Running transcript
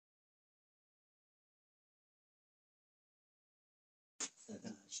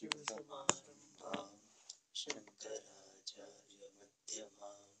सदाशिवसमारम्भां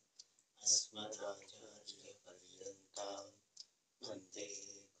शङ्कराचार्यमध्यमाम् अस्मदाचार्यपर्यन्तां वन्दे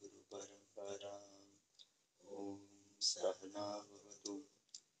गुरुपरम्पराम्। ॐ सहना भवतु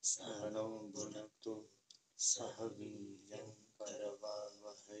सहनौ भुनक्तु सह वीर्यं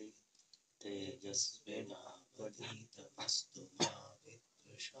करवावहै तेजस्विनावधीतमस्तु मा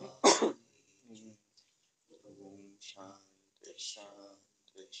विद्विषावहै। ॐ शान्ति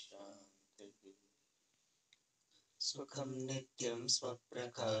शान्ति शान्तिः। सुखं नित्यं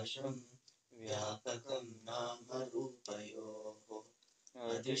स्वप्रकाशं व्यापकं नाम रूपयोः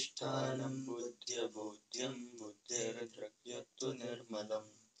अधिष्ठानं बुद्ध्यबोध्यं बुद्धिर्द्रव्यत्व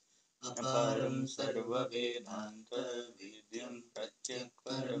निर्मलम् अपारं सर्ववेदान्तवेद्यं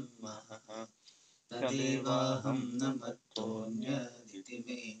प्रत्यक्परं महः तदेवाहं न मत्तोऽन्यदिति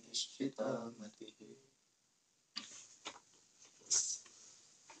मे निश्चिता मतिः।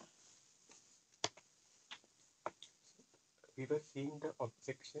 We were seeing the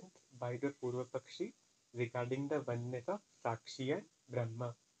objections by the Purvapakshi regarding the oneness of Sakshi and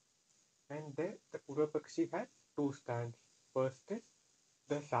Brahma. And there the Purvapakshi had two stands. First is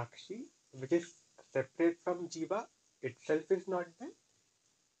the Sakshi, which is separate from Jiva, itself is not there.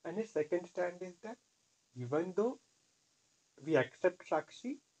 And his second stand is that even though we accept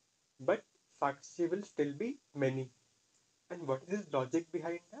Sakshi, but Sakshi will still be many. And what is his logic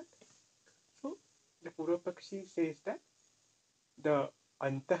behind that? So the Purvapakshi says that the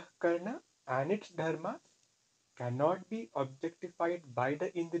Antahkarna and its dharmas cannot be objectified by the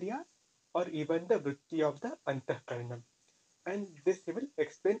Indriyas or even the Vritti of the Antahkarna. And this he will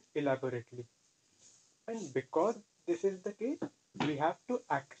explain elaborately. And because this is the case, we have to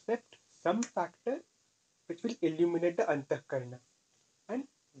accept some factor which will illuminate the Antahkarna. And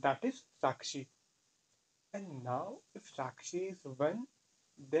that is Sakshi. And now, if Sakshi is one,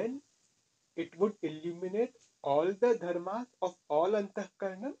 then it would illuminate all the dharmas of all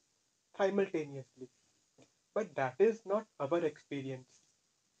Antahkarna simultaneously. But that is not our experience.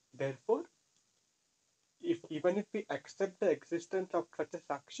 Therefore, even if we accept the existence of such a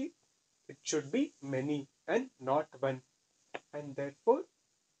Sakshi, it should be many and not one. And therefore,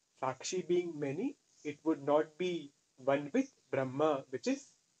 Sakshi being many, it would not be one with Brahma, which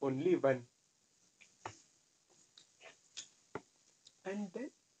is only one. And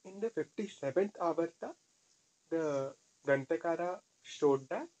then in the 57th Avarta, the Granthakara showed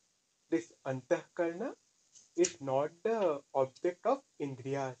that this Antahkarna is not the object of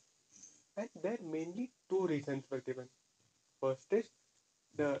Indriyas. And there mainly two reasons were given. First is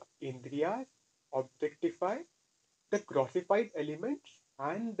the Indriyas objectify the grossified elements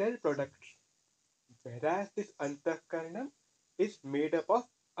and their products, whereas this Antahkarna is made up of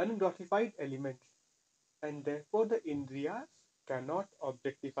ungrossified elements, and therefore the Indriyas cannot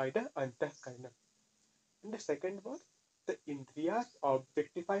objectify the Antahkarna. And the second was the Indriyas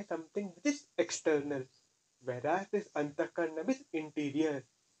objectify something which is external, whereas this Antahkarna is interior,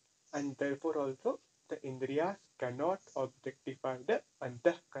 and therefore also the Indriyas cannot objectify the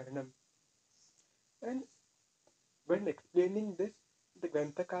Antahkarna. And when explaining this, the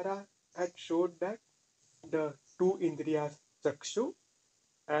Granthakara had showed that the two Indriyas, Chakshu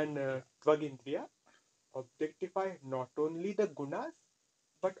and Tvagindriya, objectify not only the gunas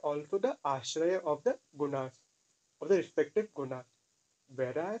but also the ashraya of the gunas, of the respective gunas,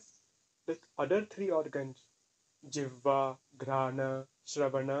 whereas the other three organs, Jivva, Grana,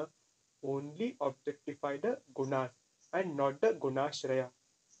 Shravana, only objectify the gunas and not the gunashraya.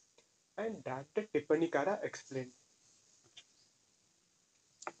 And that the Tippanikara explained.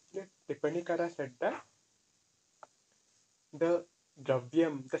 The Tippanikara said that the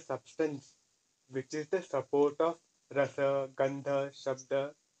dravyam, the substance, which is the support of rasa, gandha,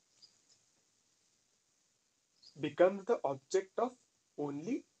 shabda, becomes the object of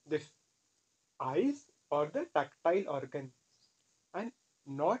only this eyes or the tactile organ and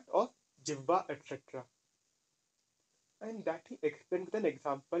not of jivva, etc. And that he explained with an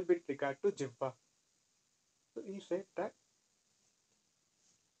example with regard to jivva. So he said that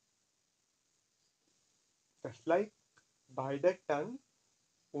just like by the tongue,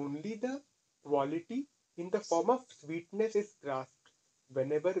 only the quality in the form of sweetness is grasped.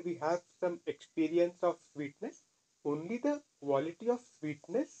 Whenever we have some experience of sweetness, only the quality of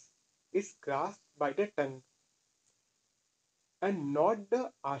sweetness is grasped by the tongue and not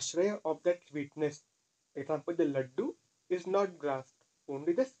the ashraya of that sweetness. Example, the laddu is not grasped,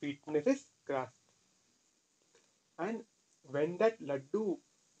 only the sweetness is grasped. And when that laddu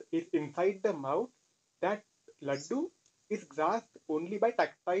is inside the mouth, that laddu is grasped only by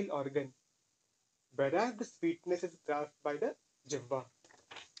tactile organ, whereas the sweetness is grasped by the jivva.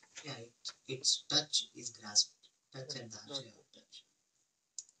 Yeah, its touch is grasped. Touch and the Ashraya of touch.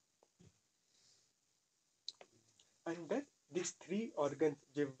 And then these three organs,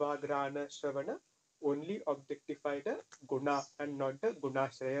 Jivva, Grana, Shravana, only objectify the guna and not the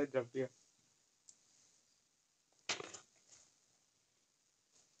gunashraya dravya.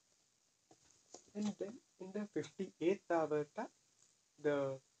 And then in the 58th avarta,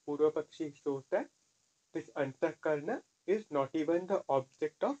 the Purvapakshi shows that this Antahkarna is not even the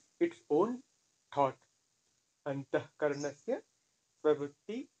object of its own thought. Antahkarnasya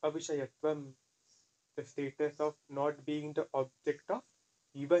pravritti avishayatvam, the status of not being the object of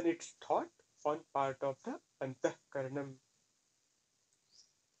even its thought on part of the Antahkarnam.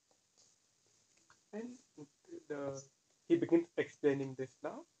 And he begins explaining this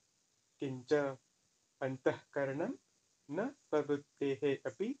now. Kincha antahkaranam na pravrittehe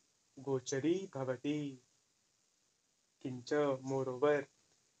api gochari bhavati. Kincha, moreover,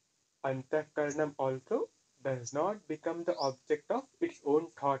 antahkaranam also does not become the object of its own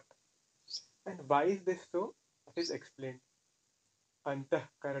thought. And why is this so? It is explained.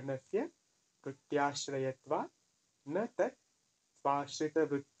 Antahkaranasya vrittyashrayatva na tat svashrita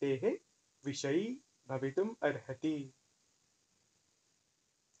vrittehe vishayi bhavitum arhati.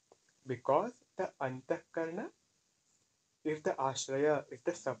 Because the antahkarana is the ashraya, is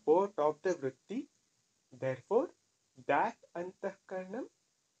the support of the vritti, therefore that antahkaranam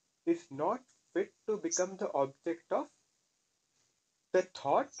is not fit to become the object of the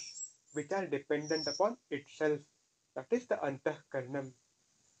thoughts which are dependent upon itself. That is the antahkaranam.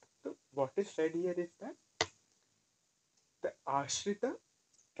 So what is said here is that the ashrita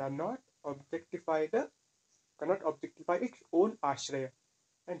cannot objectify its own ashraya.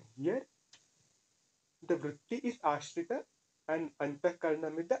 And here the vritti is ashrita and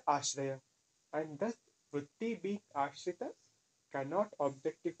antahkaranam is the ashraya. And thus vritti being ashrita cannot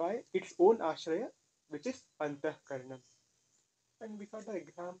objectify its own ashraya, which is antahkaranam. And we saw the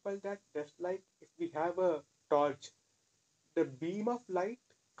example that just like if we have a torch, the beam of light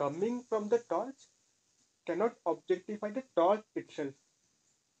coming from the torch cannot objectify the torch itself.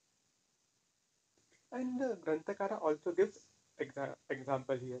 And the Granthakara also gives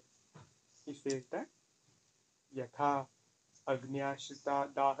example here. He says that Yatha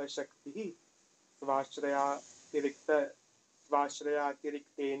Agnyashrita Daha Shakti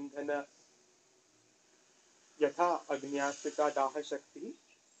Svashrayatiriktendhana यथा अग्न्याश्रिता दाहशक्तिः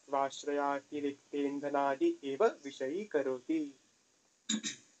स्वाश्रयातिरिक्तेन्धनादि एव विषयीकरोति.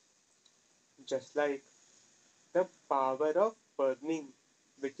 Just like the power of burning,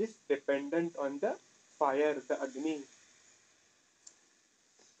 which is dependent on the fire, the Agni,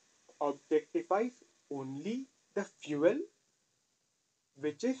 objectifies only the fuel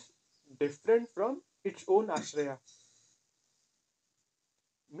which is different from its own ashraya.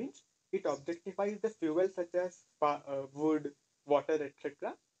 Means it objectifies the fuel such as wood, water,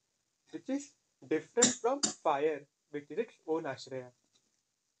 etc., which is different from fire, which is its own ashraya.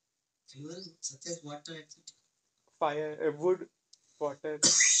 Fuel such as water, etc. Fire, wood, water.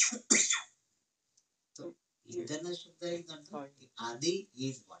 So, internal Shuddha is not the Adi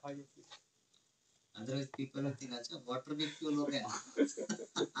is water. Otherwise, people will think, अच्छा water में fuel हो गया.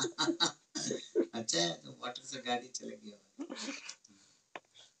 अच्छा तो water से गाड़ी चलेगी.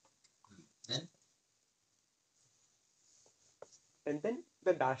 Then? And then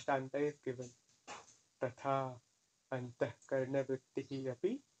the Dashtanta is given. Tatha antahkarnavrittihi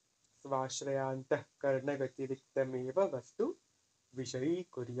api svashrayantahkarnagatirittameva vastu vishayi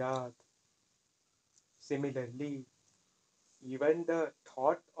kuryat. Similarly, even the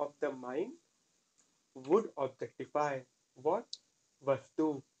thought of the mind would objectify what?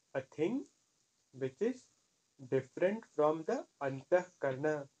 Vastu, a thing which is different from the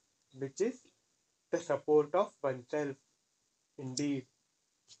antahkarna, which is the support of oneself. Indeed.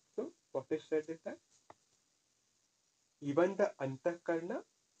 So, what is said is that even the antahkarna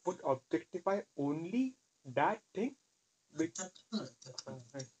would objectify only that thing which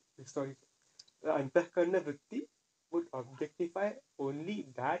the antahkarna vritti would objectify only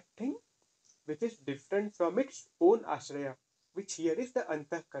that thing which is different from its own ashraya, which here is the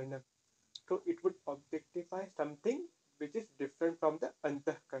antahkarna. So it would objectify something which is different from the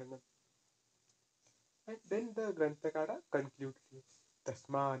antahkarna. And then the Granthakara concludes this.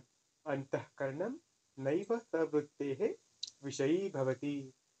 Tasmad antahkarnam naiva savrittehe vishayi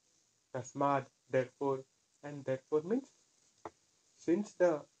bhavati. Tasmad, therefore, and therefore means since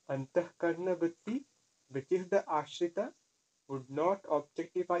the antahkarna vritti, which is the ashrita, would not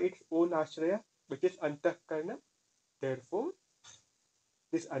objectify its own ashraya, which is antahkarna, therefore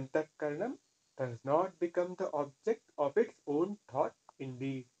this antahkaranam does not become the object of its own thought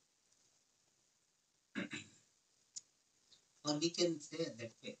indeed. Or we can say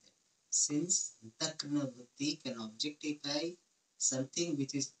that way that since antakarana vritti can objectify something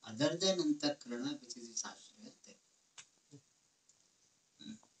which is other than antakarana, which is its ashraya,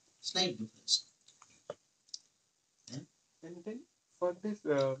 slight difference. And then for this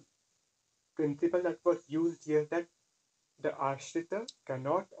principle that was used here, that the ashrita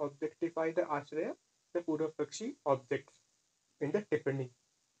cannot objectify the ashraya, the Purvapakshi objects in the Tippani.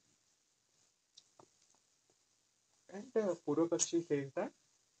 And the Purvapakshi says that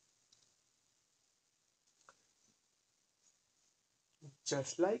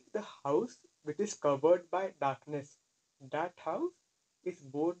just like the house which is covered by darkness, that house is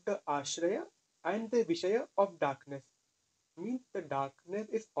both the ashraya and the vishaya of darkness. Means the darkness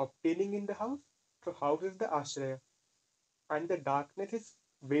is obtaining in the house, so house is the ashraya. And the darkness is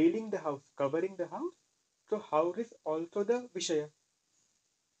veiling the house, covering the house, so house is also the vishaya.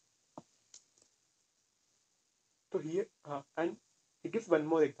 So here, and he gives one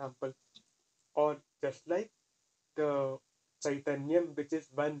more example. Or just like the Chaitanyam, which is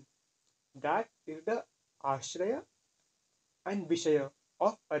one, that is the ashraya and vishaya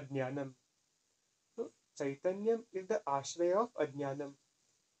of ajnanam. So Chaitanyam is the ashraya of ajnanam.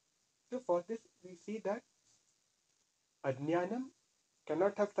 So for this, we see that ajnanam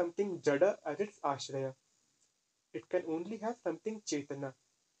cannot have something jada as its ashraya. It can only have something chetana,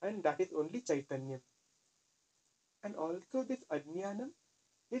 and that is only Chaitanyam. And also this ajnanam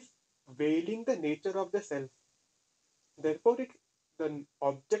is veiling the nature of the self. Therefore, the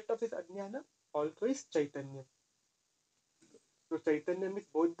object of this ajnana also is Chaitanya. So Chaitanya is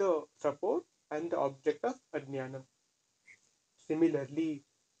both the support and the object of ajnana. Similarly,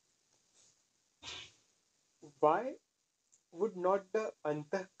 why would not the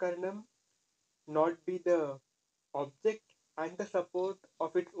antahkaranam not be the object and the support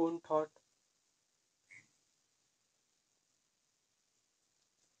of its own thought?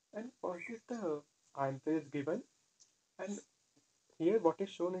 And for this the answer is given. And here what is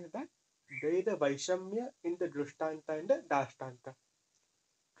shown is that there is a Vaishamya in the Drishtanta and the Dashtanta.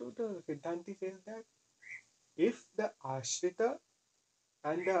 So the Siddhanti says that if the Ashrita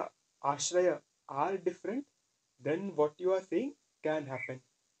and the Ashraya are different, then what you are saying can happen.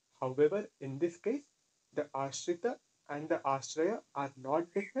 However, in this case, the Ashrita and the Ashraya are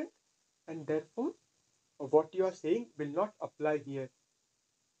not different, and therefore what you are saying will not apply here.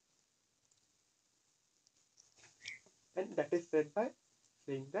 And that is said by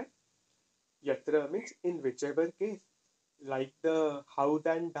saying that Yatra means in whichever case, like the house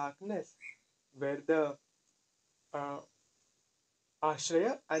and darkness, where the uh,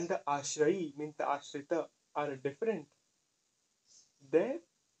 Ashraya and the Ashrayi means the Ashrita are different, there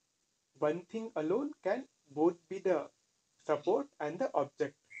one thing alone can both be the support and the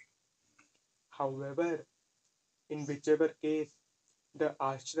object. However, in whichever case the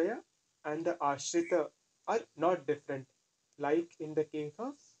Ashraya and the Ashrita are not different, like in the case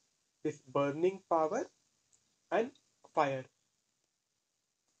of this burning power and fire,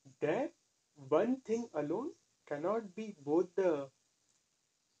 there one thing alone cannot be both the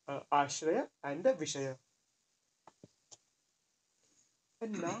Ashraya and the Vishaya.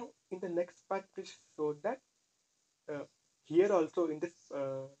 And now in the next part, please show that uh, here also in this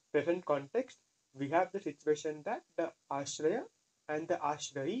present context, we have the situation that the Ashraya and the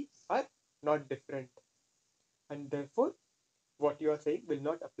Ashrayi are not different, and therefore what you are saying will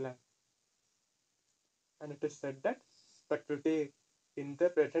not apply. And it is said that Prakriti in the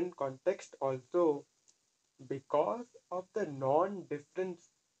present context also, because of the non-difference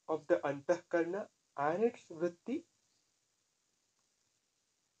of the Antahkarna and its vritti,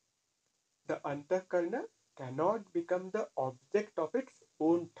 the Antahkarna cannot become the object of its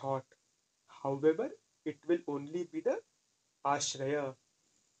own thought. However, it will only be the Ashraya.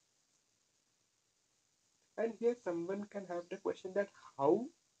 And here someone can have the question that how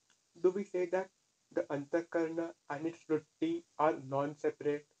do we say that the Antahkarna and its vritti are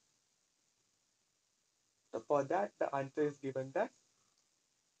non-separate? So for that, the answer is given that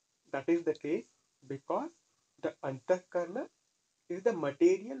that is the case because the Antahkarna is the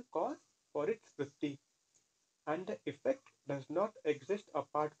material cause for its vritti, and the effect does not exist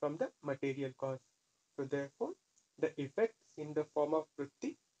apart from the material cause. So therefore, the effect in the form of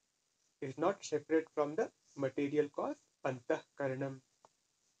vritti is not separate from the material cause antahkaranam.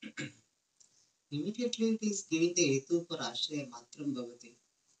 Immediately it is giving the hetu for ashraya matram bhavati.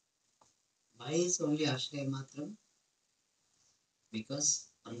 Why is only ashraya matram? Because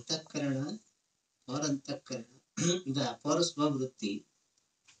antakarana for antakarana, the for svavrutti,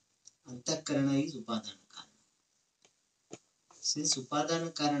 antakarana is upadana karana. Since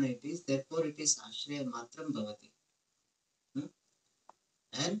Upadana Karana it is, therefore it is Ashraya Matram Bhavati.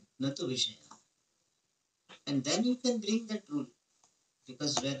 And Natu Vishaya. And then you can bring that rule.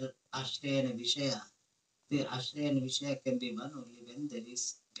 Because where Ashraya and Vishaya, the Ashraya and Vishaya can be one only when there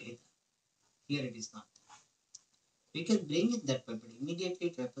is Veda. Here it is not. We can bring it that way, but immediately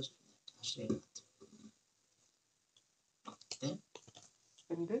it refers to that. Ashraya Matram. Then?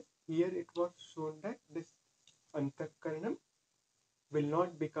 And then here it was shown that this Antakaranam will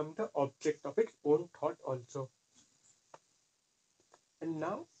not become the object of its own thought also. And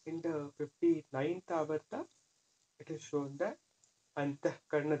now in the 59th avarta, it is shown that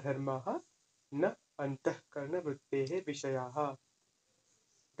Antahkarna dharmaha na Antahkarna vrittehe vishayaha.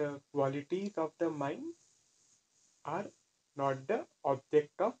 The qualities of the mind are not the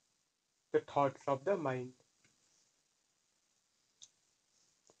object of the thoughts of the mind.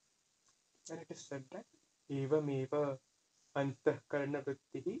 And it is said that evameva antahkarna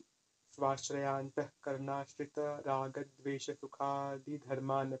vrittihi स्वाश्रयान्तःकरणाश्रित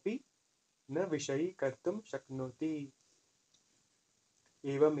रागद्वेषसुखादिधर्मानपि न विषयीकर्तुं शक्नोति.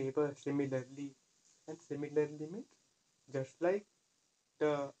 Evameva, similarly. And similarly means just like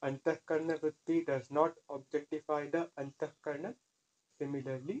the antahkarna vritti does not objectify the antahkarna,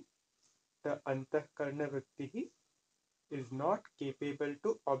 similarly the antahkarna vritti is not capable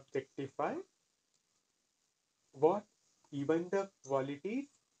to objectify what even the qualities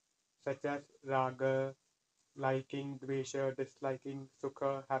such as raga, liking, dvesha, disliking,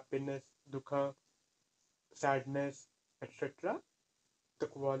 sukha, happiness, dukha, sadness, etc. The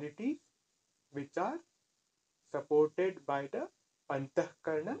qualities which are supported by the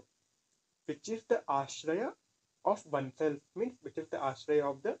antahkarna, which is the ashraya of oneself, means which is the ashraya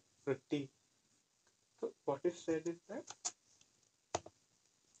of the vritti. So what is said is that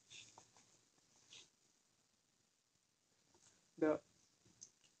the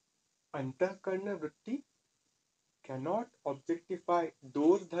antahkarna vritti cannot objectify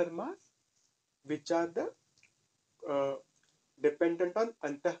those dharmas which are the dependent on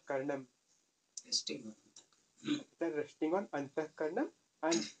antahkarnam. They're resting on antahkarnam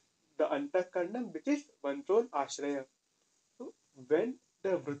and the antahkarnam which is one's own ashraya. So when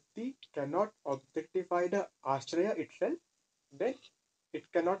the vritti cannot objectify the ashraya itself, then it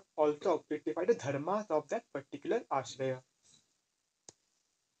cannot also objectify the dharmas of that particular ashraya.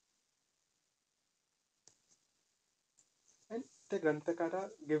 And the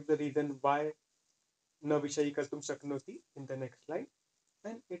Granthakara gives the reason why na vishayikartum shaknoti in the next line.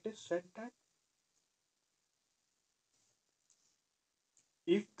 And it is said that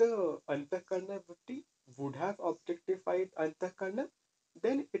if the antahkarna vritti would have objectified antahkarna,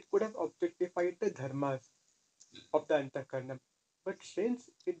 then it could have objectified the dharmas of the antahkarna. But since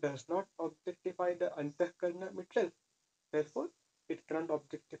it does not objectify the antahkarna itself, therefore it cannot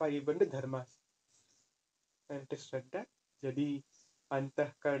objectify even the dharmas. And it is said that यदि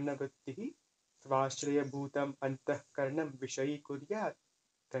अंतःकरण वृत्तिः स्वाश्रयभूतम् अंतःकरणं विषयीकुर्यात्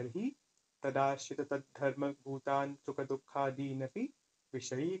तर्हि तदाश्रित तद्धर्मभूतान् सुखदुःखादीनपि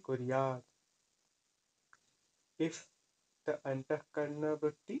विषयीकुर्यात्. If the antahkarna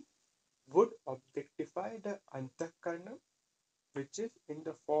vritti would objectify the antahkarna which is in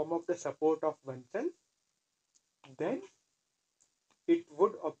the form of the support of oneself, then it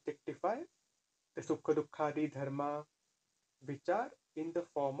would objectify the sukha dukkhadi dharma which are in the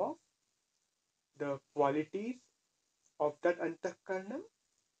form of the qualities of that antahkarnam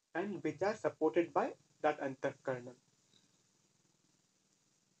and which are supported by that antahkarnam.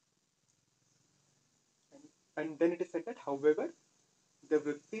 And then it is said that, however, the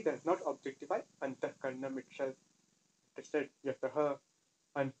vritti does not objectify antahkarnam itself. It is said, yataha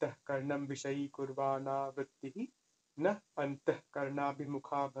antahkarnam vishayi kurvana vrittihi na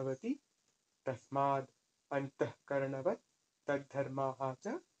antahkarnabhimukha bhavati tasmad antahkarnavat tadharmaha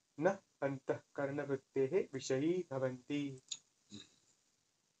cha na antahkarnavrittehe vishayi bhavanti.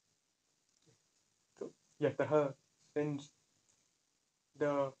 So, yataha, since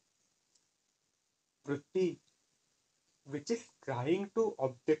the vritti which is trying to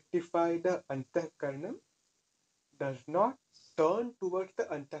objectify the antahkarnam does not turn towards the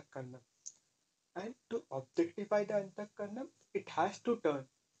antahkarnam. And to objectify the antahkarnam, it has to turn.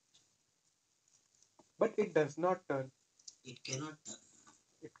 But it does not turn. It cannot turn.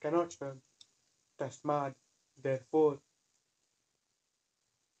 It cannot turn. Tasmad, therefore,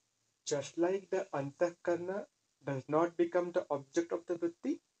 just like the antahkarna does not become the object of the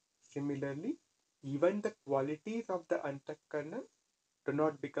vritti, similarly, even the qualities of the antahkarna do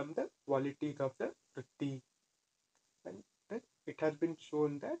not become the qualities of the vritti. And then it has been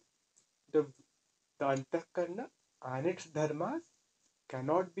shown that the antahkarna and its dharmas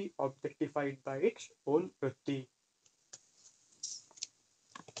cannot be objectified by its own vritti.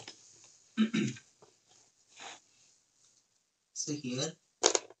 So here,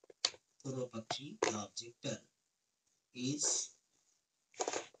 Purvapakshi, the objector, is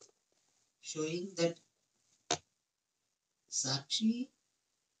showing that Sakshi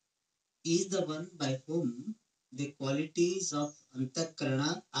is the one by whom the qualities of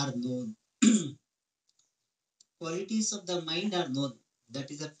Antakarana are known. Qualities of the mind are known. That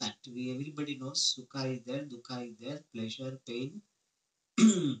is a fact. Everybody knows Sukha is there, Dukha is there, pleasure, pain,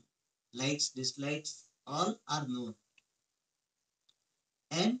 likes, dislikes, all are known.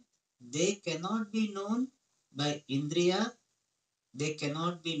 And they cannot be known by Indriya, they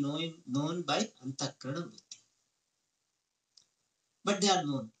cannot be known by Antakarana Vritti. But they are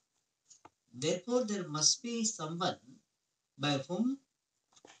known. Therefore, there must be someone by whom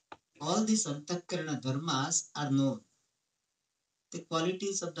all these Antakarana dharmas are known. The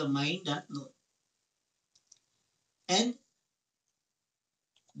qualities of the mind are known. And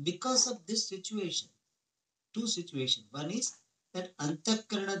because of this situation, two situations. One is that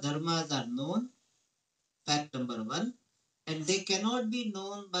Antakarana dharmas are known, fact number one, and they cannot be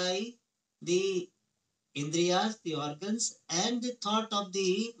known by the Indriyas, the organs, and the thought of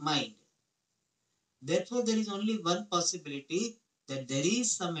the mind. Therefore, there is only one possibility, that there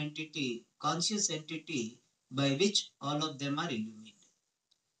is some entity, conscious entity, by which all of them are illuminated.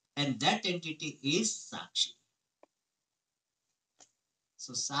 And that entity is Sakshi.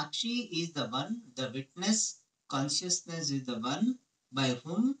 So Sakshi is the one, the witness, consciousness is the one by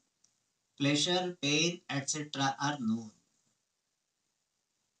whom pleasure, pain, etc. are known.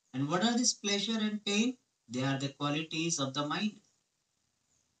 And what are these pleasure and pain? They are the qualities of the mind.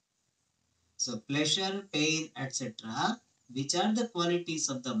 So pleasure, pain, etc., which are the qualities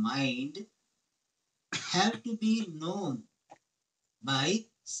of the mind, have to be known by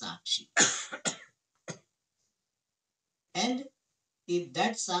Sakshi. And if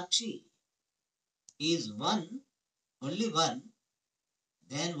that Sakshi is one, only one,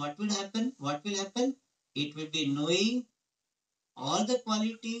 then what will happen? What will happen? It will be knowing all the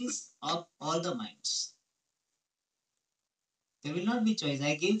qualities of all the minds. There will not be choice.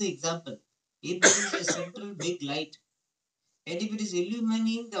 I gave the example. If there is a central big light, and if it is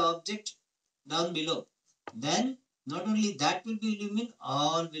illumining the object down below, then not only that will be illumined,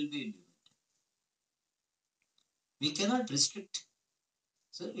 all will be illumined. We cannot restrict.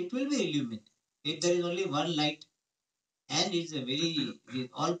 So it will be illumined. If there is only one light, and it's a very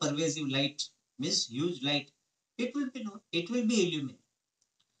all pervasive light, means huge light, it will be no, it will be illumined.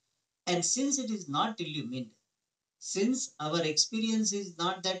 And since it is not illumined, since our experience is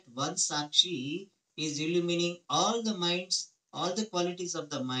not that one Sakshi is illumining all the minds, all the qualities of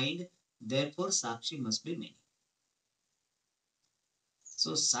the mind, therefore Sakshi must be many.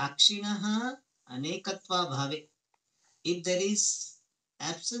 So Sakshinaha anekatva bhave. If there is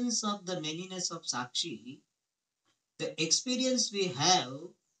absence of the manyness of Sakshi, the experience we have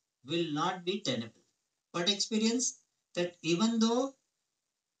will not be tenable. What experience? That even though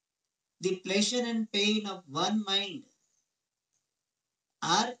the pleasure and pain of one mind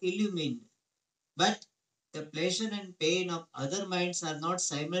are illumined, but the pleasure and pain of other minds are not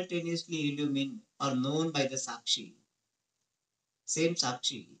simultaneously illumined or known by the Sakshi, same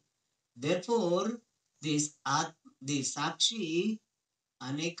Sakshi. Therefore, the Sakshi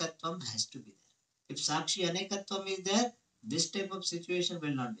Anekatvam has to be there. If Sakshi Anekatvam is there, this type of situation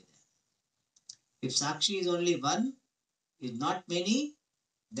will not be there. If Sakshi is only one, is not many,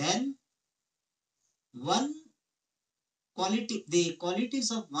 then one quality, the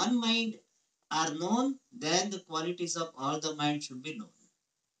qualities of one mind are known, then the qualities of all the mind should be known.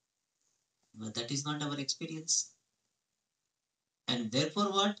 But that is not our experience. And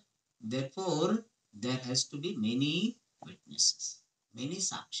therefore what? Therefore, there has to be many witnesses, many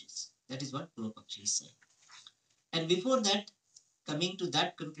sakshis. That is what Purvapakshi is saying. And before that, coming to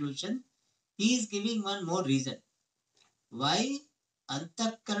that conclusion, he is giving one more reason. Why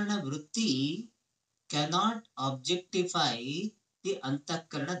Antakarana Vritti cannot objectify the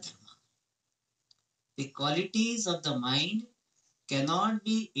Antakarana Dharma. The qualities of the mind cannot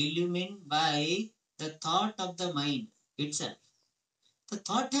be illumined by the thought of the mind itself. The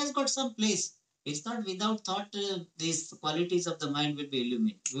thought has got some place. It's not without thought these qualities of the mind will be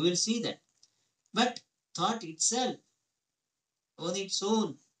illumined. We will see that. But thought itself, on its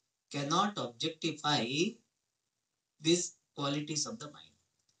own, cannot objectify these qualities of the mind.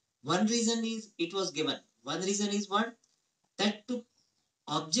 One reason is it was given. One reason is what? That to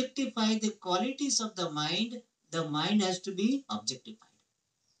objectify the qualities of the mind has to be objectified.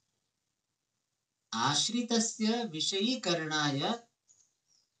 आश्रितस्य विषयीकरणाय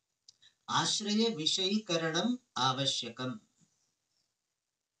आश्रय विषयीकरणम आवश्यकम.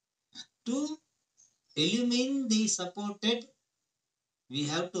 To illumine the supported, we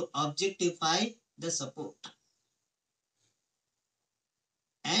have to objectify the support.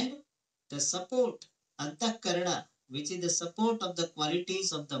 And the support, antakarana, which is the support of the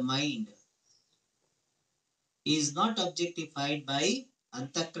qualities of the mind, is not objectified by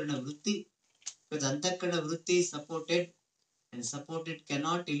antakarana vritti, because antakarana vritti is supported, and supported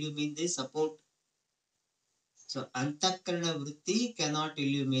cannot illumine the support. So antakarana vritti cannot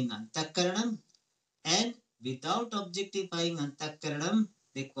illumine antakaranam, and without objectifying antakaranam,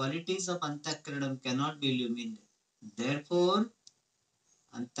 the qualities of antakaranam cannot be illumined. Therefore,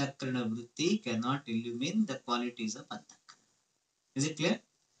 antakarana vritti cannot illumine the qualities of antakarana. Is it clear?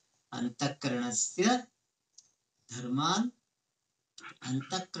 Antakaranasya dharman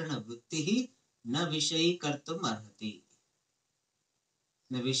antakarana vrittihi न विषयीकर्तुम् अर्हति,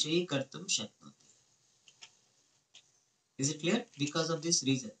 न विषयीकर्तुं शक्नोति. Is it clear? Because of this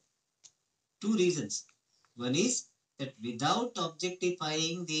reason. Two reasons. One is that without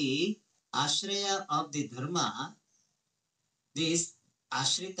objectifying the ashraya of the dharma, this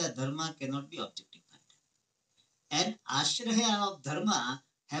ashrita dharma cannot be objectified. And ashraya of dharma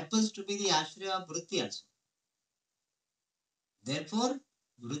happens to be the ashraya of vritti also. Therefore,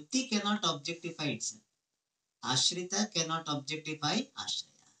 vritti cannot objectify itself. Ashrita cannot objectify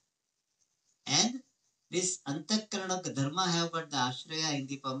ashraya. And this antakarana dharma have got the ashraya in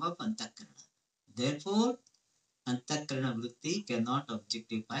the form of antakarana. Therefore, antakarana vritti cannot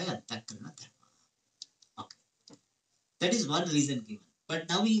objectify antakarana dharma. Okay. That is one reason given. But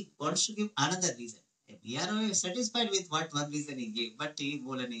now he wants to give another reason. We are satisfied with what one reason he gave, but he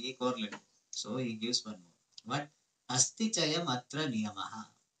bolane ek aur lede. So he gives one more. What? Asti chayam atra niyamaha.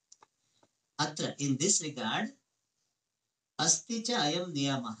 Atra, in this regard, asti chayam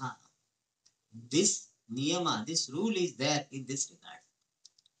niyamaha. This niyama, this rule is there in this regard.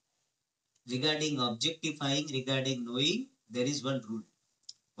 Regarding objectifying, regarding knowing, there is one rule.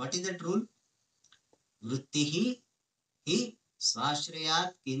 What is that rule? Vrittihi hi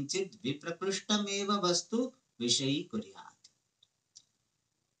swashrayat kinchit viprakrishtameva vastu vishayi kuryat.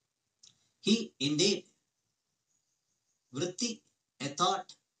 He indeed, vritti, a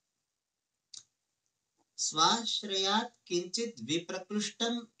thought, swashrayat kinchit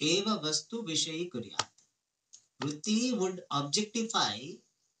viprakrishtam eva vastu vishayi kuryat. Vritti would objectify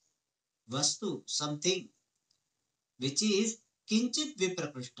vastu, something which is kinchit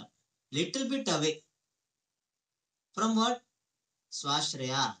viprakrishtam, little bit away. From what?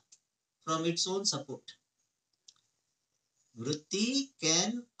 Swashraya, from its own support. Vritti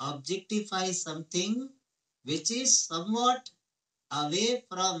can objectify something which is somewhat away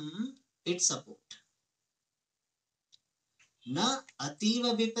from its support. Na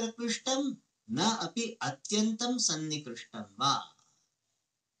ativa viprakrishtam, na api atyantam sannikrishtam va.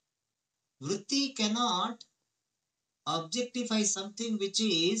 Vritti cannot objectify something which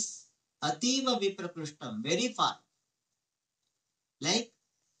is ativa viprakrishtam, very far. Like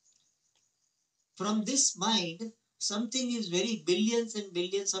from this mind, something is very billions and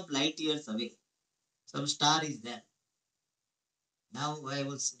billions of light years away. Some star is there. Now I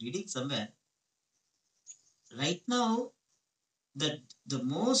was reading somewhere. Right now, the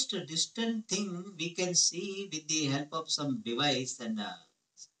most distant thing we can see with the help of some device and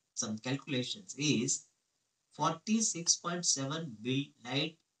some calculations is 46.7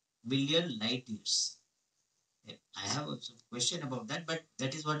 billion light years. I have a question about that, but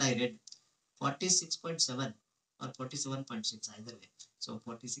that is what I read. 46.7 or 47.6, either way. So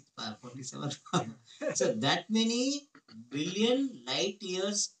 46, 47. So that many billion light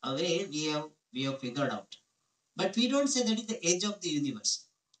years away we have figured out. But we don't say that is the edge of the universe.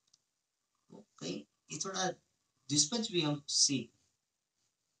 Okay, it's what this much we have seen.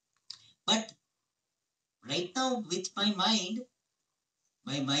 But right now with my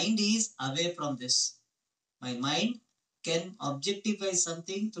mind is away from this. My mind can objectify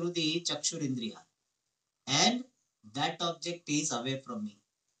something through the chakshurindriya, and that object is away from me.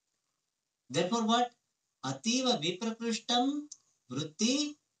 Therefore what? Ativa viprakrishtam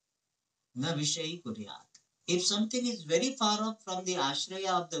vritti na vishayi kuryat. If something is very far off from the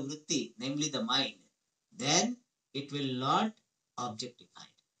ashraya of the vritti, namely the mind, then it will not objectify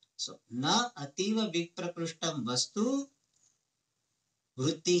it. So, na ativa viprakrishtam vastu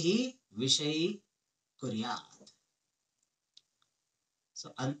vrittihi vishayi kuryat.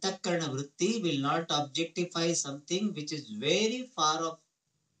 So, antakarana vritti will not objectify something which is very far off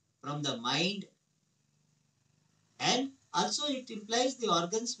from the mind, and Also, it implies the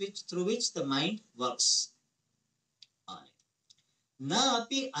organs through which the mind works. Alright. Na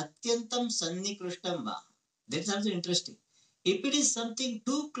api atyantam sannikrishtam va. That's also interesting. If it is something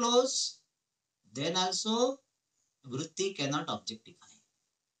too close, then also vritti cannot objectify.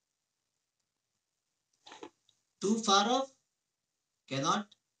 Too far off cannot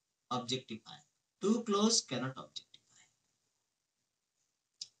objectify. Too close cannot objectify.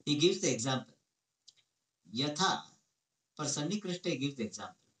 He gives the example. Yatha, for Sannikrishta he gives the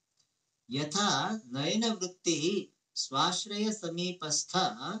example. Yatha nayana vritti swashraya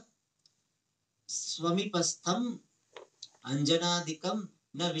samipastha swamipastham anjanadikam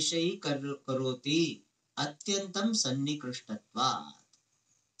na vishayi karoti atyantam sannikrishtatva.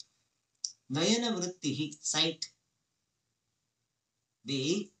 Nayana vritti, sight.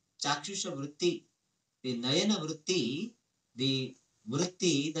 The chakshusha vritti, the nayana vritti, the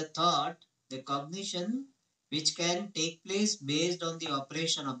vritti, the thought, the cognition which can take place based on the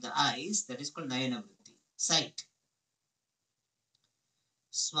operation of the eyes, that is called nayana vritti, sight.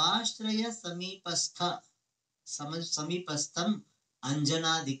 Swashraya samipastha, samipastham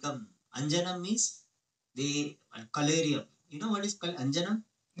anjanadikam. Anjanam means the collyrium. You know what is anjanam?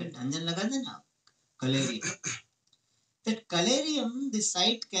 That anjan lagada na? Collyrium. That collyrium, the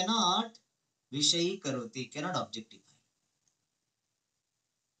sight cannot vishayi karoti, cannot objectify.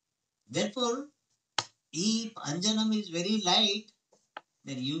 Therefore, if anjanam is very light,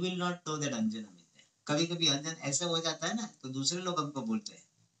 then you will not know that anjanam is there. कभी कभी अंजन ऐसा हो जाता है ना, तो दूसरे लोग हमको बोलते हैं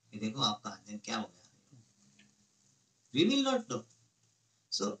कि देखो आपका अंजन क्या हो गया. We will not know.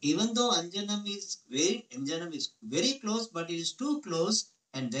 So even though anjanam is very close, but it is too close,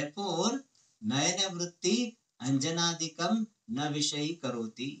 and therefore nayana vritti anjanadikam na vishayi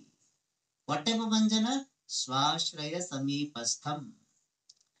karoti. What type of anjana? Swashraya samipastham.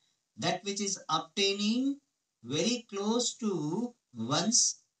 That which is obtaining very close to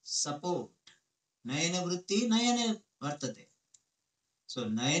one's support. Nayana vritti, nayana vartate. So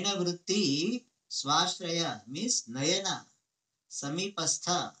nayana vritti, swashraya means nayana,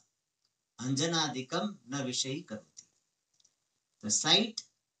 samipastha, anjanadikam na vishayi karoti. The sight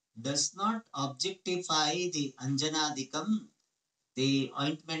does not objectify the anjanadikam, the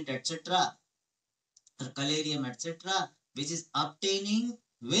ointment, etc., or collyrium, etc., which is obtaining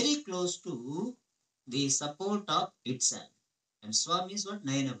very close to the support of itself. And swam is what?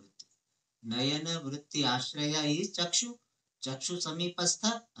 Nayana vritti. Nayana vritti ashraya is chakshu. Chakshu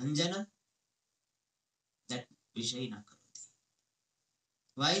samipastha anjana. That vishay na karoti.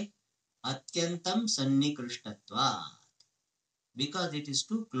 Why? Atyantam sannikrishtatva. Because it is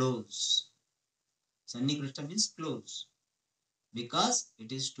too close. Sannikrishta means close. Because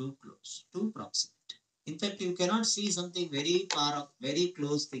it is too close, too proximate. In fact, you cannot see something very far off, very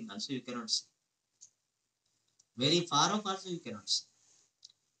close thing also you cannot see. Very far off also you cannot see.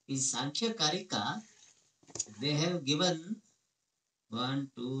 In Sankhya Karika, they have given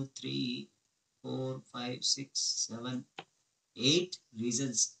 1, 2, 3, 4, 5, 6, 7, 8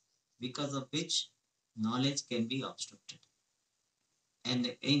 reasons because of which knowledge can be obstructed.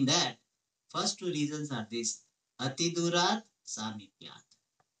 And in that, first two reasons are this: Atidurat, Samipyat.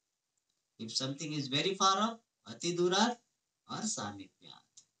 If something is very far off, Atidurat or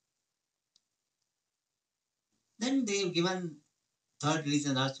Samipyat. Then they have given third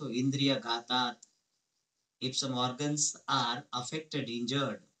reason also, Indriya Ghatat. If some organs are affected,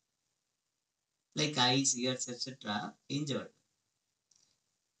 injured, like eyes, ears, etc., injured,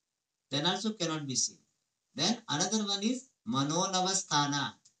 then also cannot be seen. Then another one is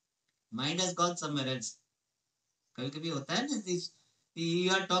Manonavasthana. Mind has gone somewhere else. कभी कभी होता है ना,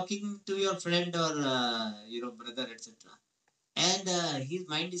 you are talking to your friend or brother, etc., and his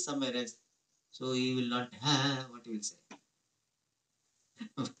mind is somewhere else, so he will not what he will say.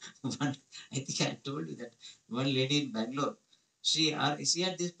 I think I told you that one lady in Bangalore, she had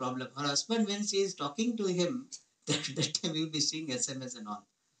this problem. Her husband, when she is talking to him, that time he will be seeing SMS and all.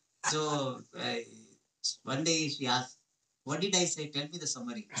 So one day she asked, "What did I say? Tell me the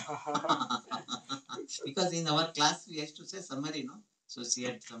summary." Because in our class we used to say summary, no? So she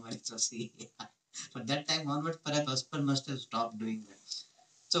had summary. So she, but that time onwards, perhaps husband must have stopped doing that.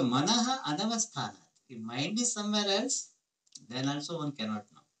 So manaha anavasthana. If mind is somewhere else, then also one cannot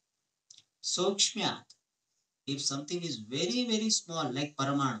know. Sokshmyat. If something is very, very small, like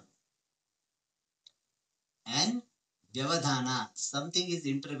paramanu, and vyavadhana, something is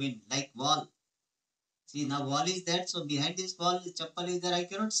intervened, like wall. See, now wall is that, so behind this wall, the chappal is there, I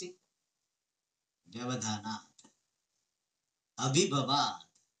cannot see. Vyavadhana. Abhibhavat.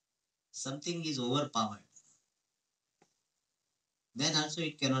 Something is overpowered. Then also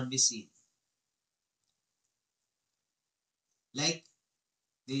it cannot be seen. Like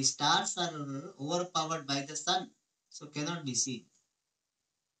the stars are overpowered by the sun, so cannot be seen.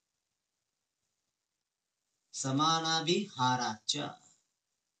 Samana haracha.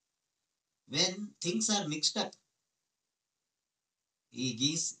 When things are mixed up,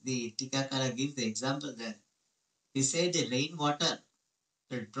 the Tikakara gives the example there. He said the rainwater,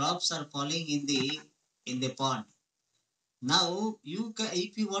 the drops are falling in the pond. Now,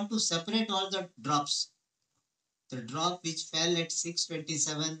 if you want to separate all the drops, the drop which fell at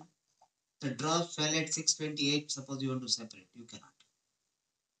 627, the drop fell at 628, suppose you want to separate, you cannot.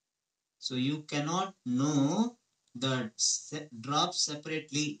 So you cannot know the drops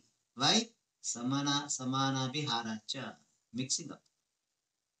separately. Why? Samana viharacha, mixing up.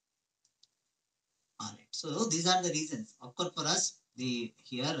 Alright. So these are the reasons. Of course, for us, the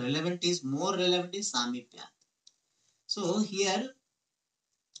here relevant is more relevant is samipya. So here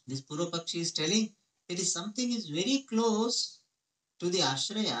this Purvapakshi is telling it is something is very close to the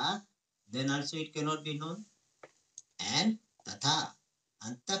ashraya, then also it cannot be known. And tatha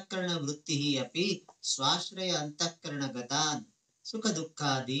antakarana vrittihi api swashraya antakarana gatan sukha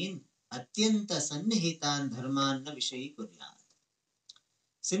dukkadin atyanta sannihitan dharman na vishayi kuryat.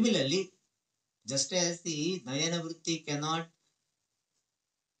 Similarly, just as the nayana vritti cannot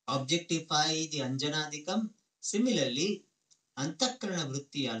objectify the anjanadikam, similarly, antakarana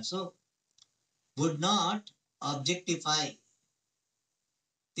vritti also would not objectify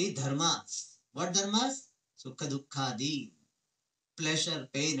the dharmas. What dharmas? Sukha dukkhadi, pleasure,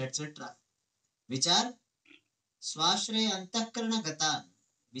 pain, etc. Which are swashraya antakarana gatan,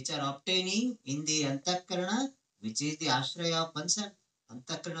 which are obtaining in the antakarana, which is the ashraya of oneself.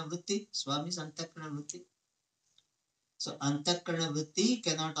 Antakarana vritti, Swami's antakarana vritti. So antakarana vritti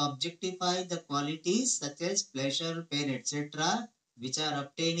cannot objectify the qualities such as pleasure, pain, etc., which are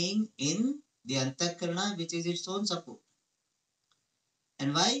obtaining in the antakarana, which is its own support.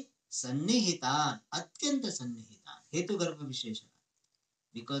 And why? Sannihitan, atyanta sannihitan, hetu garbha visheshana,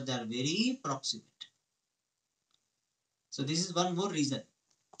 because they are very proximate. So this is one more reason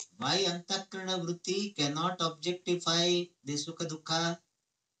why antakarana vritti cannot objectify the sukha dukkha,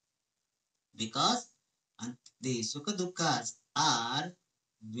 because the sukha dukkhas are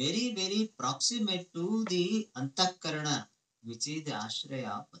very, very proximate to the antakarana, which is the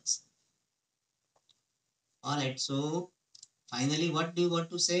ashraya of person. Alright, so finally, what do you want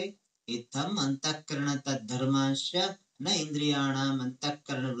to say? Itham antakarana tad dharmasya na indriyanam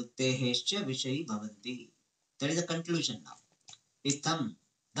antakarana vrittehesya vishayi bhavanti. That is the conclusion now. Itham,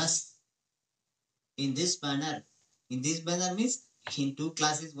 thus, in this manner means in two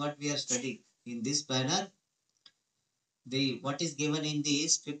classes what we are studying. In this manner, the what is given in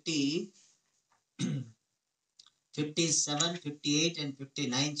this 50, 57, 58 and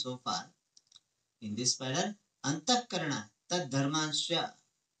 59 so far. In this manner, antakarana tad dharmasya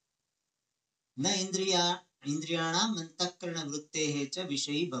na indriyanam antakarana vrittehe cha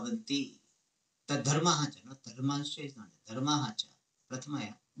vishayi bhavanti. Tad dharmaha cha, not dharmasya is not dharmaha cha.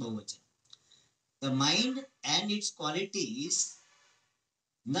 Prathamaya bahuvachana. The mind and its qualities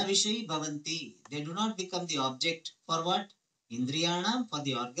na vishayi bhavanti. They do not become the object for what? Indriyanam, for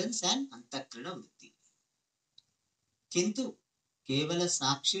the organs, and antakarana vritti. Kintu kevala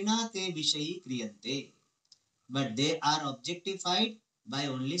sakshina te vishayi kriyante. But they are objectified by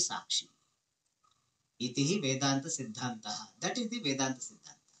only sakshi. Itihi Vedanta Siddhanta. That is the Vedanta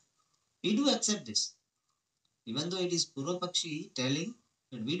Siddhanta. We do accept this. Even though it is Purvapakshi telling,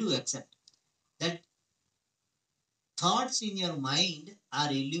 but we do accept that thoughts in your mind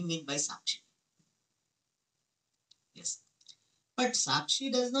are illumined by Sakshi. Yes. But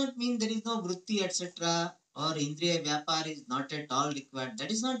Sakshi does not mean there is no Vritti, etc. or Indriya Vyapar is not at all required.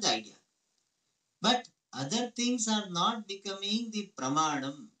 That is not the idea. But other things are not becoming the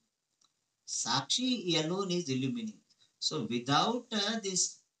Pramanam. Sakshi alone is illuminating. So without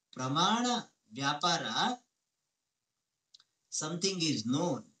this Pramana Vyapara, something is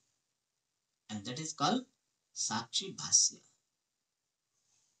known, and that is called Sakshi Bhasya.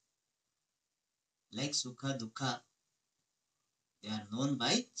 Like Sukha, Dukha, they are known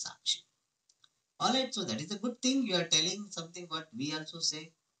by Sakshi. Alright, so that is a good thing. You are telling something what we also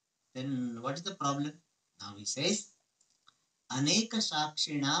say. Then what is the problem? Now he says, Aneka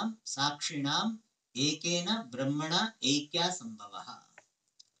Sakshinam Ekena Brahmana Ekya Sambhavaha.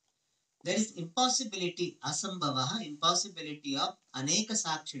 There is impossibility, Asambhavaha, impossibility of Aneka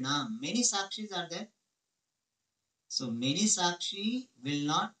Sakshinam. Many Sakshis are there. So many Sakshi will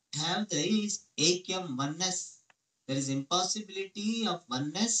not have this Ekyam oneness. There is impossibility of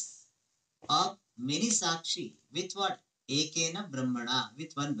oneness of many Sakshi with what? Ekena Brahmana,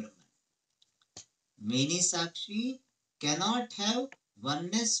 with one Brahman. Many Sakshi cannot have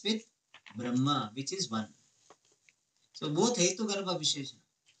oneness with Brahma, which is one. So both Hetu Garbha Visheshana.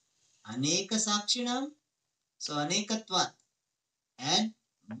 Aneka Sakshinam, so Anekatvat, and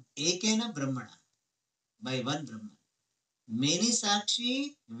Ekena Brahmana, by one Brahman. Many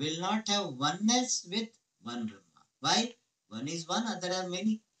Sakshi will not have oneness with one Brahma. Why? One is one, other are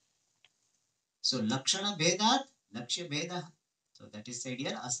many. So Lakshana Bhedat, Lakshya Bhedah. So that is said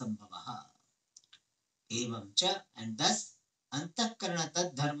here, Asambhavaha. Evam cha, and thus Antakarana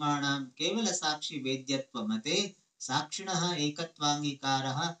tad dharmanam kevala sakshi vedyatva mate sakshinaha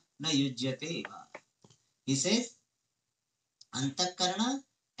ekatvangikarah na yujyate eva. He says, Antakarana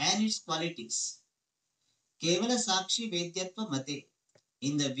and its qualities. Kevala sakshi vedyatva mate.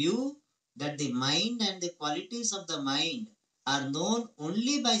 In the view that the mind and the qualities of the mind are known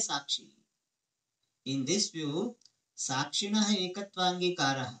only by sakshi. In this view, sakshinaha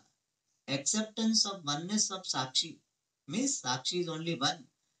ekatvangikaraha, acceptance of oneness of sakshi, means sakshi is only one.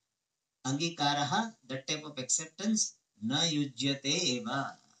 Angikaraha, that type of acceptance, na yujyate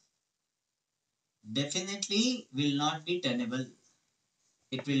eva, definitely will not be tenable.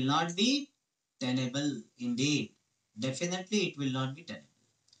 It will not be tenable indeed. Definitely it will not be tenable.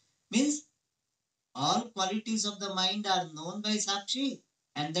 Means all qualities of the mind are known by sakshi,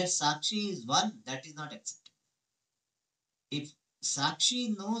 and that sakshi is one, that is not acceptable. If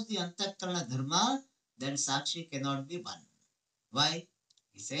sakshi knows the antakarana dharma, then sakshi cannot be one. Why?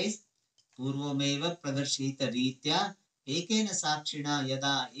 He says, Purvameva pradarshita ritya ekena sakshina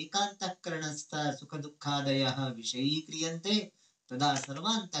yada ekantakarnastha sukhadukkhadeyaha vishayikriyante tada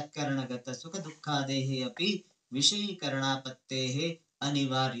sarvantakarnagata sukhadukkhadehe api vishayikarnapattehe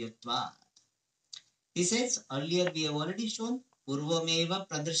anivaryatva. He says, earlier we have already shown Purvameva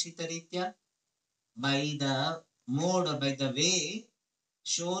pradarshita ritya, by the mode or by the way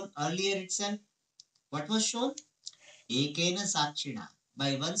shown earlier itself. What was shown? Ekena sakshina,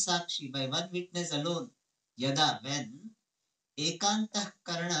 by one sakshi, by one witness alone. Yada, when ekantah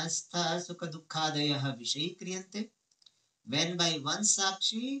karanastha sukha dukkhadayaha vishayikriyante, when by one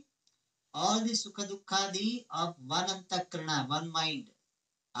sakshi all the sukha dukkhadi of one antakarana, one mind,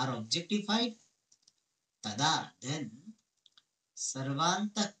 are objectified, tada, then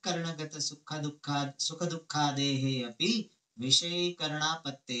सर्वांतःकरणगत सुखदुःखादेः अपि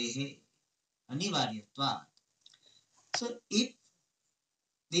विषयीकरणापत्तेः अनिवार्यत्वात्. So if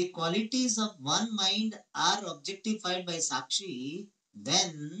the qualities of one mind are objectified by sakshi,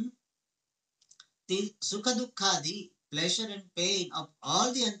 then the sukhadukkadi, pleasure and pain of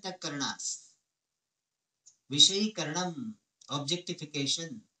all the antakaranas, vishayikaranam,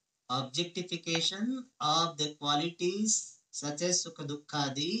 objectification of the qualities such as sukha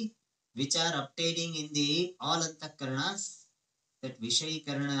dukkhadi, which are obtaining in the all antakaranas, that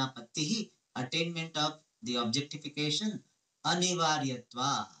vishayikarana pattihi, attainment of the objectification,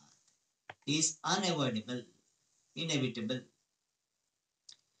 anivaryatva, is unavoidable, inevitable.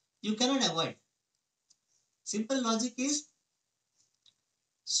 You cannot avoid. Simple logic is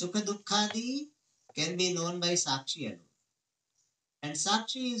sukha dukkhadi can be known by sakshi alone, and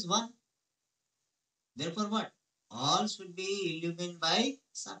sakshi is one. Therefore, what? All should be illumined by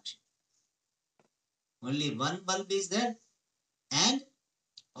sakshi. Only one bulb is there, and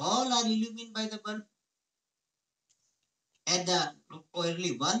all are illumined by the bulb. And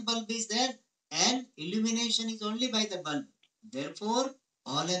only one bulb is there, and illumination is only by the bulb. Therefore,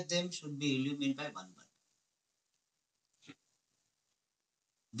 all of them should be illumined by one bulb.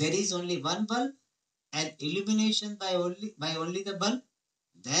 There is only one bulb, and illumination by only the bulb.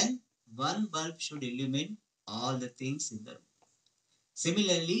 Then one bulb should illumine all the things in the room.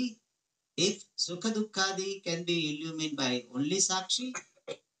 Similarly, if Sukha Dukkhadi can be illumined by only Sakshi,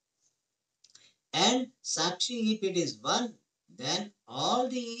 and Sakshi, if it is one, then all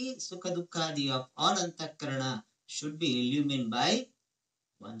the Sukha Dukkhadi of all Antakarana should be illumined by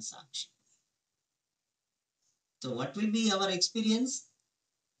one Sakshi. So what will be our experience?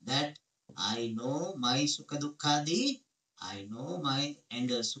 That I know my Sukha Dukkhadi, I know my and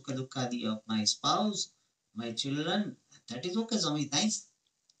Sukha Dukkhadi of my spouse, my children. That is okay, Swami, nice.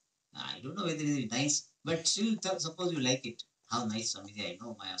 I don't know whether it is nice, but still, suppose you like it. How nice, Swamiji, I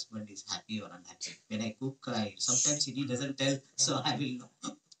know my husband is happy or unhappy. When I cook, sometimes he doesn't tell, so I will know.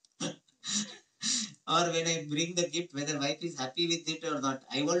 Or when I bring the gift, whether wife is happy with it or not,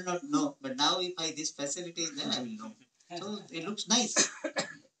 I will not know. But now if this facility is there, I will know. So it looks nice.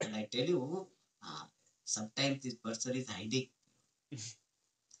 But I tell you, sometimes this person is hiding.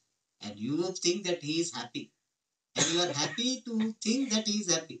 And you think that he is happy. And you are happy to think that he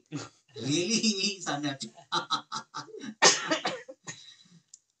is happy. Really, he is unhappy.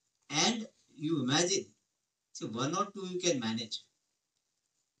 And you imagine, See, one or two you can manage.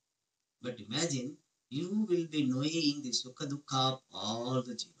 But imagine you will be knowing the Sukha Dukha of all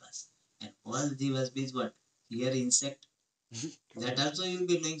the jivas. And all the jivas means what? Here insect. That also you will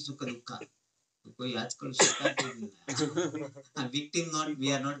be knowing Sukha Dukha. कोई आजकल शिकार नहीं मिल रहा है victim not we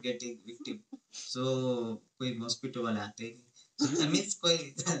are not getting victim सो कोई mosquito वाले आते नहीं मींस कोई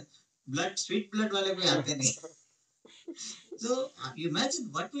ब्लड स्वीट ब्लड वाले कोई आते नहीं so you imagine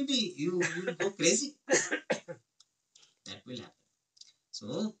what will be you will go crazy that will happen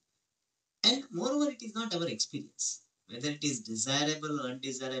so and moreover it is not our experience whether it is desirable or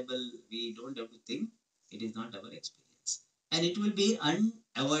undesirable we don't have to think it is not our experience and it will be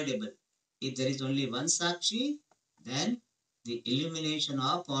unavoidable. If there is only one Sakshi, then the elimination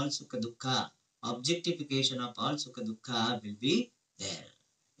of all Sukha Dukha, objectification of all Sukha Dukha will be there.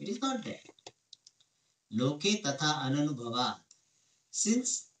 It is not there. Loke Tatha Ananubhavat.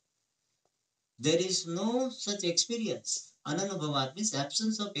 Since there is no such experience, Ananubhavat means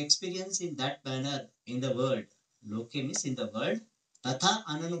absence of experience in that manner in the world. Loke means in the world. Tatha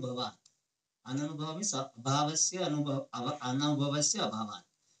Ananubhavat. Ananubhavat means abhavasya anubhavasya abhavat.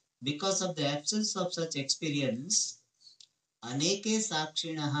 Because of the absence of such experience, aneke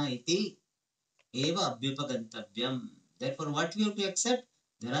sakshinaha iti eva abhyupagantavyam. Therefore, what we have to accept?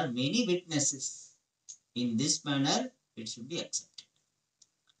 There are many witnesses. In this manner, it should be accepted.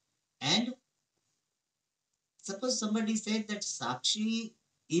 And suppose somebody said that sakshi,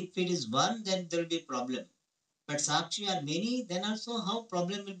 if it is one, then there will be problem. But sakshi are many, then also how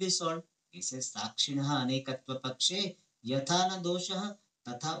problem will be solved? He says sakshinaha anekatva pakshe yathana doshaha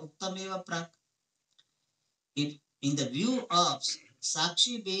tatha uttameva prak. If in the view of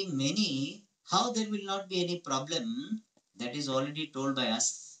Sakshi being many, how there will not be any problem? That is already told by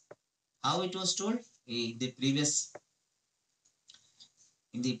us. How it was told? In the previous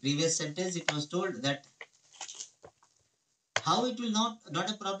sentence, it was told that how it will not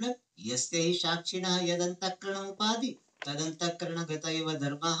a problem? Yasya hi sakshina yadantakrana upadi tadantakrana gata eva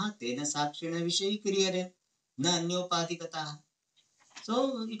dharmaha tena sakshina vishayi kriyare na anyopadi kataha.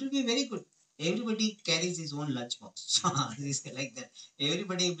 So it will be very good. Everybody carries his own lunchbox. Like that.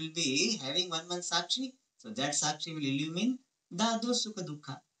 Everybody will be having one sakshi. So that sakshi will illumine the those sukha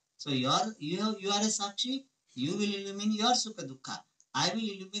dukha. So you are a sakshi. You will illumine your sukha dukha. I will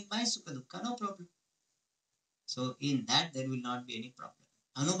illumine my sukha dukha. No problem. So in that there will not be any problem.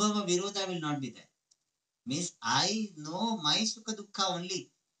 Anubhava virodha will not be there. Means I know my sukha dukha only.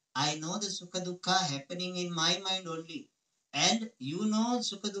 I know the sukha dukha happening in my mind only. And you know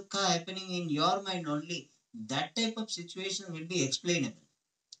sukha dukha happening in your mind only. That type of situation will be explainable.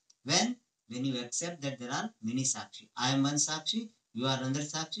 When you accept that there are many sakshi. I am one sakshi, you are another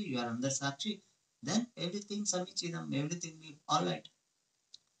sakshi, you are another sakshi. Then everything samichinam, everything will be alright.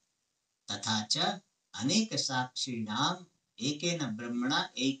 Tathacha aneka sakshinam ekena brahmana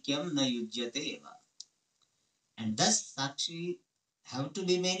ekyam na yujyate eva. And thus sakshi have to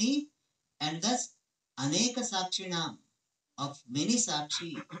be many, and thus aneka sakshinam of many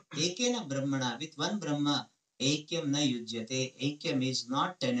sakshi ekena brahmana with one brahma ekyam na yujyate. Ekyam is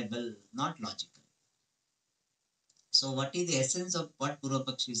not tenable, not logical. So what is the essence of what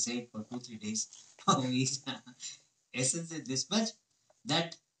Purvapakshi said for 2-3 days? Essence is this much,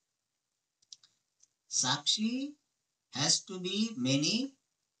 that sakshi has to be many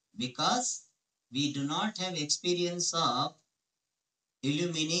because we do not have experience of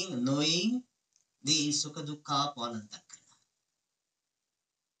illumining, knowing the Sukha Dukha of all antakarana.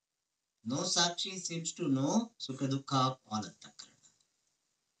 No sakshi seems to know Sukha Dukha of all antakarana.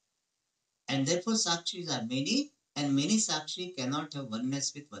 And therefore sakshis are many, and many sakshi cannot have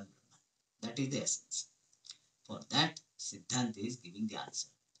oneness with one Brahman. That is the essence. For that, Siddhanta is giving the answer.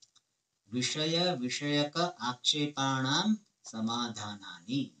 Vishaya Vishayaka Akshepanam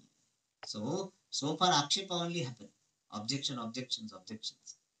Samadhanani. So far Akshepa only happen. Objections.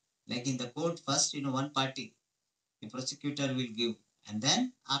 Like in the court, first, one party, the prosecutor will give, and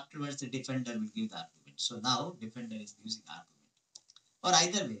then afterwards the defender will give the argument. So now defender is using argument. Or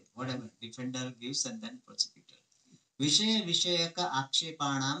either way, whatever, defender gives and then prosecutor. Vishaya Vishayaka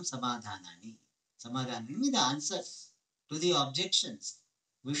Akshepanam Samadhanani. Samadhanani means the answers to the objections.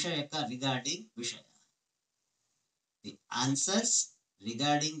 Vishayaka regarding Vishaya. The answers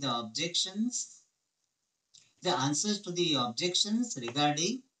regarding the objections, the answers to the objections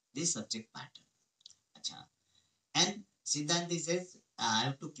regarding the subject matter. Achha. And Siddhanti says, I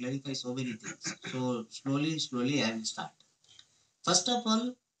have to clarify so many things. So slowly I will start. First of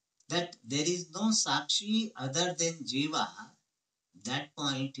all, that there is no Sakshi other than Jiva. That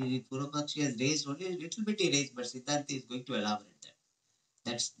point, Purvapakshi has raised only a little bit erased, but Siddhanti is going to elaborate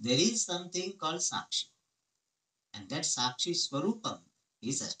that. There is something called Sakshi. And that Sakshi Swarupam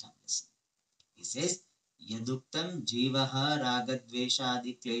is established. He says, Yaduktam Jivaha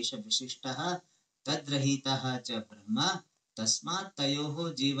Ragadveshadi Klesha Vishishtaha Tadrahitaha Cha Brahma Tasmat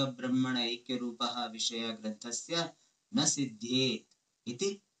Tayoho Jiva Brahmana Ekyarupaha Vishaya Granthasya Na Siddhyet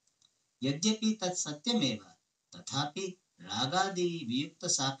Iti Yadyapi Tat Satyameva Tathapi Ragadi Viyukta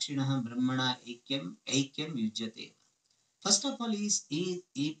Sakshinaha Brahmana Ekyam Yujyate. First of all,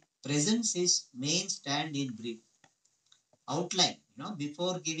 he presents his main stand in brief outline.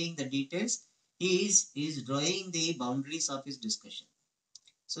 Before giving the details, he is drawing the boundaries of his discussion.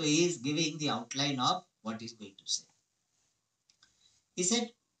 So he is giving the outline of what he is going to say. He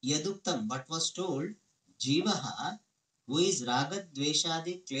said, Yaduktam, what was told, Jivaha, who is Ragad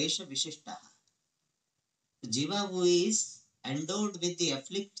Dveshadi Klesha Vishishtaha. Jiva, who is endowed with the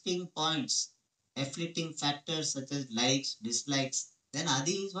afflicting points, afflicting factors such as likes, dislikes. Then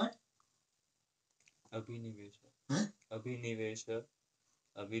Adi is what? Abhinivesha. Huh? Abhinivesha,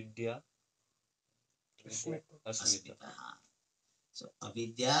 avidya, asmita. So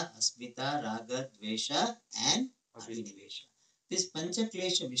avidya, asmita, raga, dvesha and abhinivesha. This pancha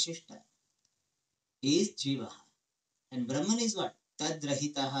klesha vishishta is jiva. And Brahman is what?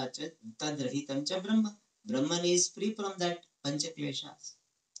 Tadrahitam cha Brahma. Brahman is free from that pancha kleshas.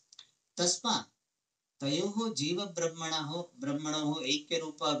 Tasma tayoho jiva brahmanoho aikya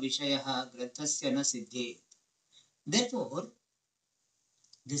rupa vishayaha granthasya na siddhe. Therefore,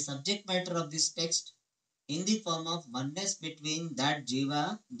 the subject matter of this text in the form of oneness between that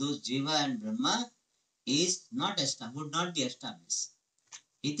jiva, those jiva and Brahma is not established, would not be established.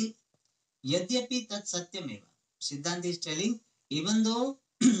 Iti yadyapi tat satyameva. Siddhanta is telling, even though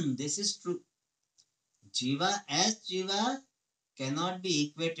this is true, jiva as jiva cannot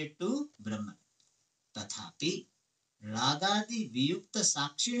be equated to Brahman. Tathapi ragadi viyukta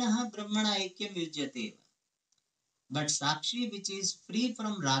sakshinaha brahmana aikyam yujyate. But sakshi which is free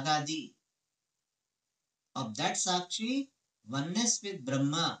from ragadi, of that sakshi, oneness with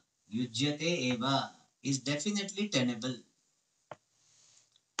Brahma, yujyate eva, is definitely tenable.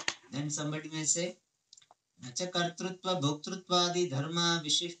 Then somebody may say, Nacha kartrutva bhoktrutvaadi dharma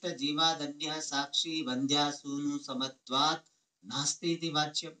vishishta jivadanyah sakshi vandya sunu samatvat nasti iti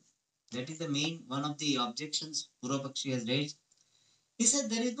vachyam. That is the main, one of the objections Purvapakshi has raised. He said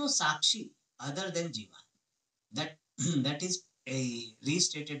there is no sakshi other than jiva. That is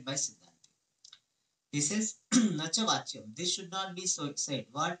restated by Siddhanta. He says, Nacha vachyam. This should not be so said.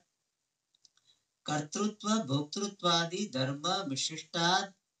 What? Kartrutva bhoktrutvaadi dharma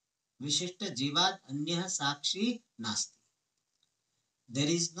vishishta jivad anyah sakshi nasti. There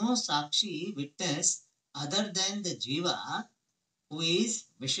is no sakshi witness other than the jiva who is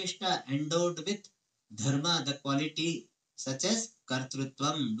vishishta, endowed with dharma, the quality such as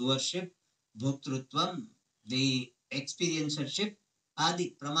kartrutvam, doership, bhoktrutvam, the experiencership,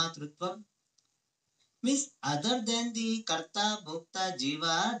 adi, pramatrutvam. Means other than the karta, bhokta,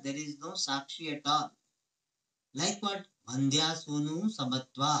 jiva, there is no sakshi at all. Like what? Vandya sunu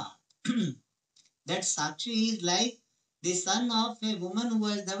samatva. That sakshi is like the son of a woman who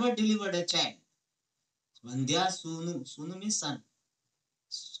has never delivered a child. Vandya sunu. Sunu means son.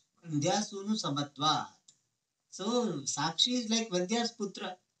 Vandya sunu samatva. So sakshi is like Vandya's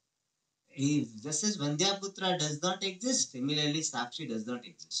putra. If just as Vandya putra does not exist, similarly sakshi does not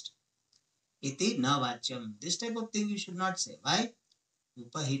exist. Iti na vachyam. This type of thing you should not say. Why?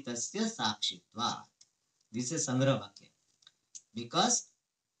 Upahitasya sakshitva. This is Sangra Vakya. Because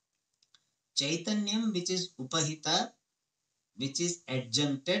Chaitanyam, which is Upahita, which is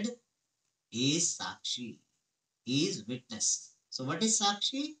adjuncted, is Sakshi, is witness. So what is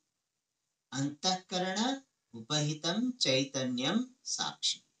Sakshi? Antakarana Upahitam Chaitanyam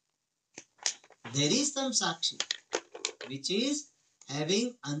Sakshi. There is some Sakshi, which is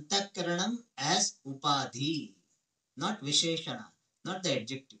having Antakaranam as Upadhi, not Visheshana, not the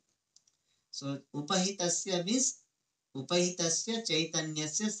adjective. So Upahitasya means Upahitasya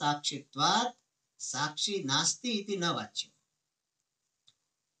Chaitanyasya Sakshitvat Sakshi Nasti iti na vachyam.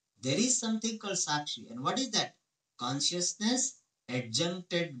 There is something called Sakshi. And what is that? Consciousness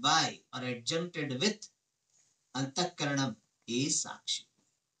adjuncted by or adjuncted with Antakaranam is Sakshi.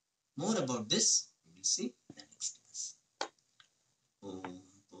 More about this we will see in the next class. Om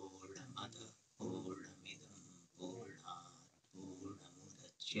Purnamada Purnamidam Purnat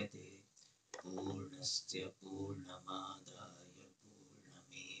Purnamudachyate Purnasya Purnamadaya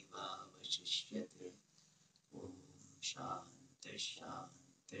Purnamevavashishyate. Om Shanti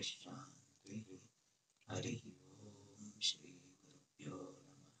Shanti Shanti. Hari